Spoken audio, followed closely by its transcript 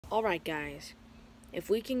Alright guys, if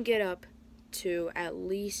we can get up to at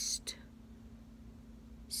least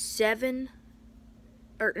 6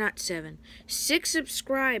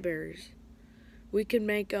 subscribers, we can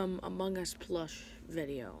make Among Us plush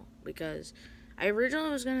video. Because I originally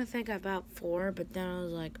was gonna think about 4, but then I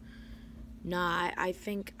was like, nah, I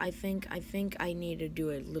think I need to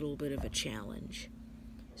do a little bit of a challenge.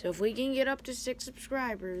 So if we can get up to 6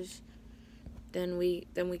 subscribers, then we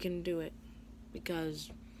can do it.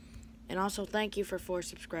 And also thank you for 4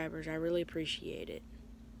 subscribers. I really appreciate it.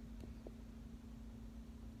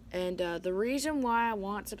 And the reason why I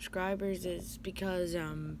want subscribers is because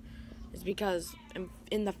in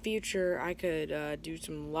the future I could do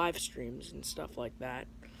some live streams and stuff like that.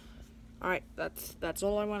 All right, that's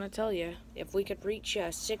all I want to tell you. If we could reach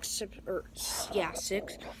 6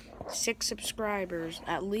 subscribers,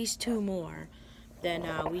 at least 2 more, then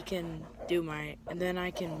we can do and then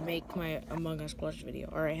I can make my Among Us plush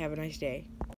video. All right, have a nice day.